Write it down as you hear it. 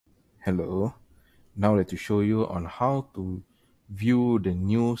Hello, now let to show you on how to view the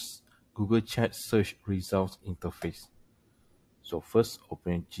news Google Chat search results interface. So first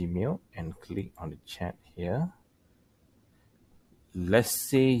open Gmail and click on the chat here. Let's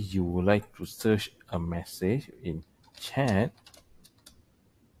say you would like to search a message in chat.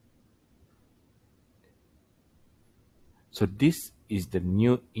 So this is the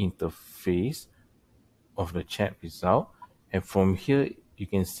new interface of the chat result, and from here you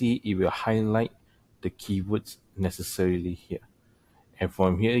can see it will highlight the keywords necessarily here. And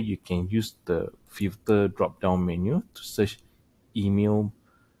from here, you can use the filter drop-down menu to search email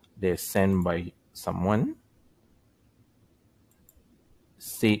that's sent by someone,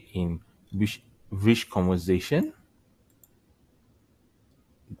 say in which conversation,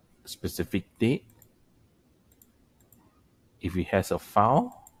 specific date, if it has a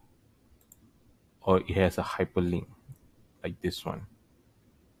file, or it has a hyperlink, like this one.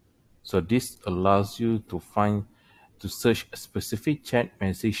 So this allows you to search a specific chat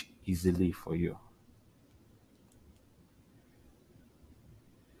message easily for you.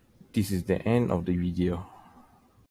 This is the end of the video.